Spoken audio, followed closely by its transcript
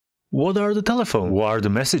What are the telephones? What are the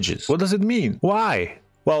messages? What does it mean? Why?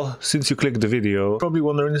 Well, since you clicked the video, you're probably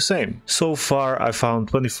wondering the same. So far, I found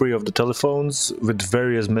 23 of the telephones with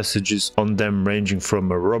various messages on them, ranging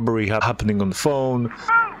from a robbery happening on the phone,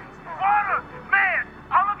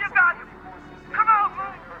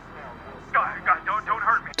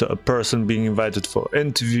 to a person being invited for an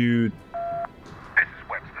interview. This is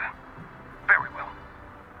Webster. Very well.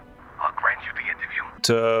 I'll grant you the interview.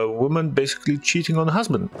 To a woman basically cheating on her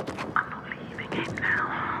husband. I'm not leaving it now.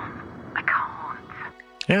 I can't.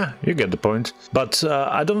 Yeah, you get the point. But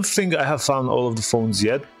I don't think I have found all of the phones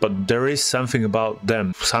yet, but there is something about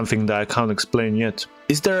them, something that I can't explain yet.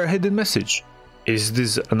 Is there a hidden message? Is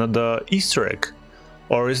this another Easter egg?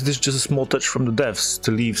 Or is this just a small touch from the devs to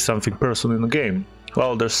leave something personal in the game?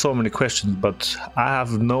 Well, there's so many questions, but I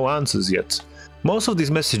have no answers yet. Most of these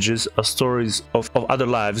messages are stories of other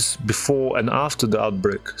lives before and after the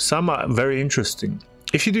outbreak. Some are very interesting.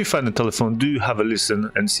 If you do find a telephone, do have a listen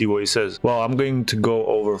and see what he says. Well, I'm going to go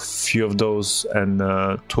over a few of those and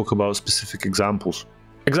talk about specific examples.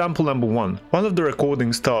 Example number 1. One of the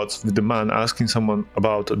recordings starts with the man asking someone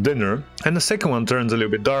about a dinner, and the second one turns a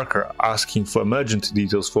little bit darker, asking for emergency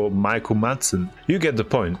details for Michael Madsen. You get the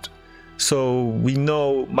point. So we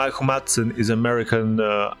know Michael Madsen is an American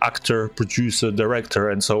actor, producer,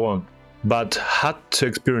 director and so on, but had to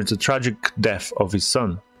experience a tragic death of his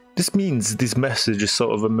son. This means this message is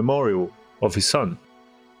sort of a memorial of his son.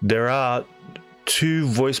 There are 2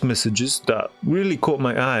 voice messages that really caught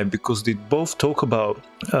my eye because they both talk about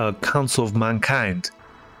Council of Mankind.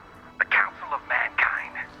 The Council of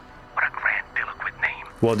Mankind. What a grandiloquent name.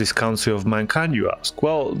 What is Council of Mankind, you ask?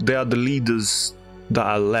 Well, they are the leaders that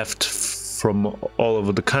are left from all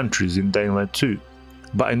over the countries in Dying Light 2.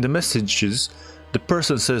 But in the messages, the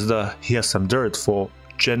person says that he has some dirt for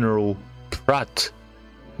General Pratt,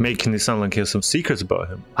 making it sound like he has some secrets about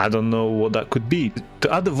him. I don't know what that could be.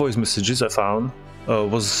 The other voice messages I found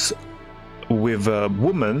was with a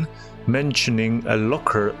woman mentioning a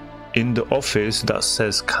locker in the office that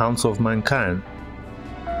says Council of Mankind.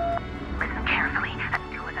 Listen carefully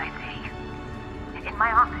and do as I say. In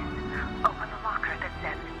my office, open the locker that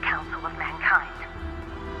says Council of Mankind.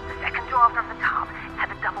 The second drawer from the top has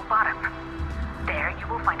a double bottom. There you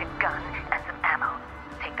will find a gun and some ammo.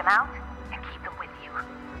 Take them out and keep them with you.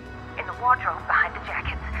 In the wardrobe behind the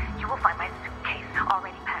jackets, you will find my suitcase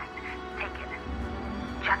already packed. Take it.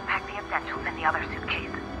 Just pack the essentials in the other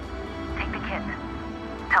suitcase. Take the kids.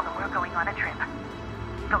 Tell them we're going on a trip.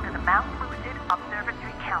 Go to the Mount Lucid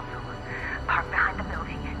Observatory Council. Park behind the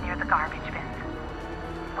building near the garbage bins.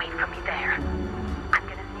 Wait for me there. I'm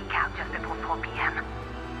gonna sneak out just before 4 p.m.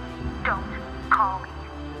 Don't call me.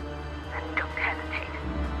 And don't hesitate.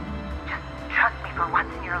 Just trust me for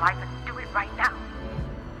once in your life and do it right now.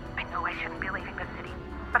 I know I shouldn't be leaving the city,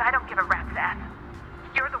 but I don't give a rat's ass.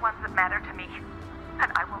 You're the ones that matter to me,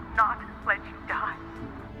 and I will not let you die.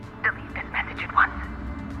 Delete this message at once.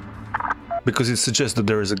 Because it suggests that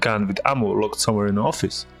there is a gun with ammo locked somewhere in the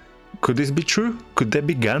office. Could this be true? Could there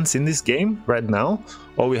be guns in this game right now?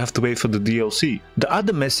 Or we have to wait for the DLC? The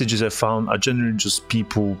other messages I found are generally just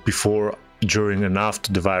people before, during and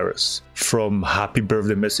after the virus. From happy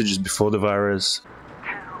birthday messages before the virus. 2,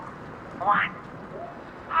 1.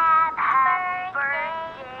 Happy birthday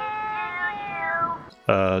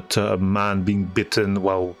to you. To a man being bitten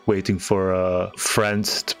while waiting for a friend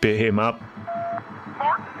to pick him up.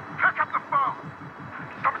 Martin, pick up the phone.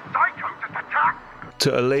 Some psycho just attacked.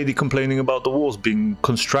 To a lady complaining about the walls being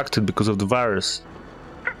constructed because of the virus.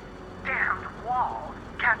 This damned wall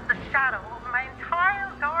casts a shadow over my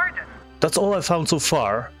entire garden. That's all I found so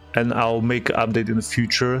far, and I'll make an update in the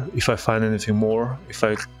future if I find anything more, if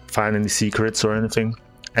I find any secrets or anything.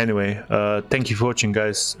 Anyway, thank you for watching,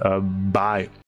 guys. Bye.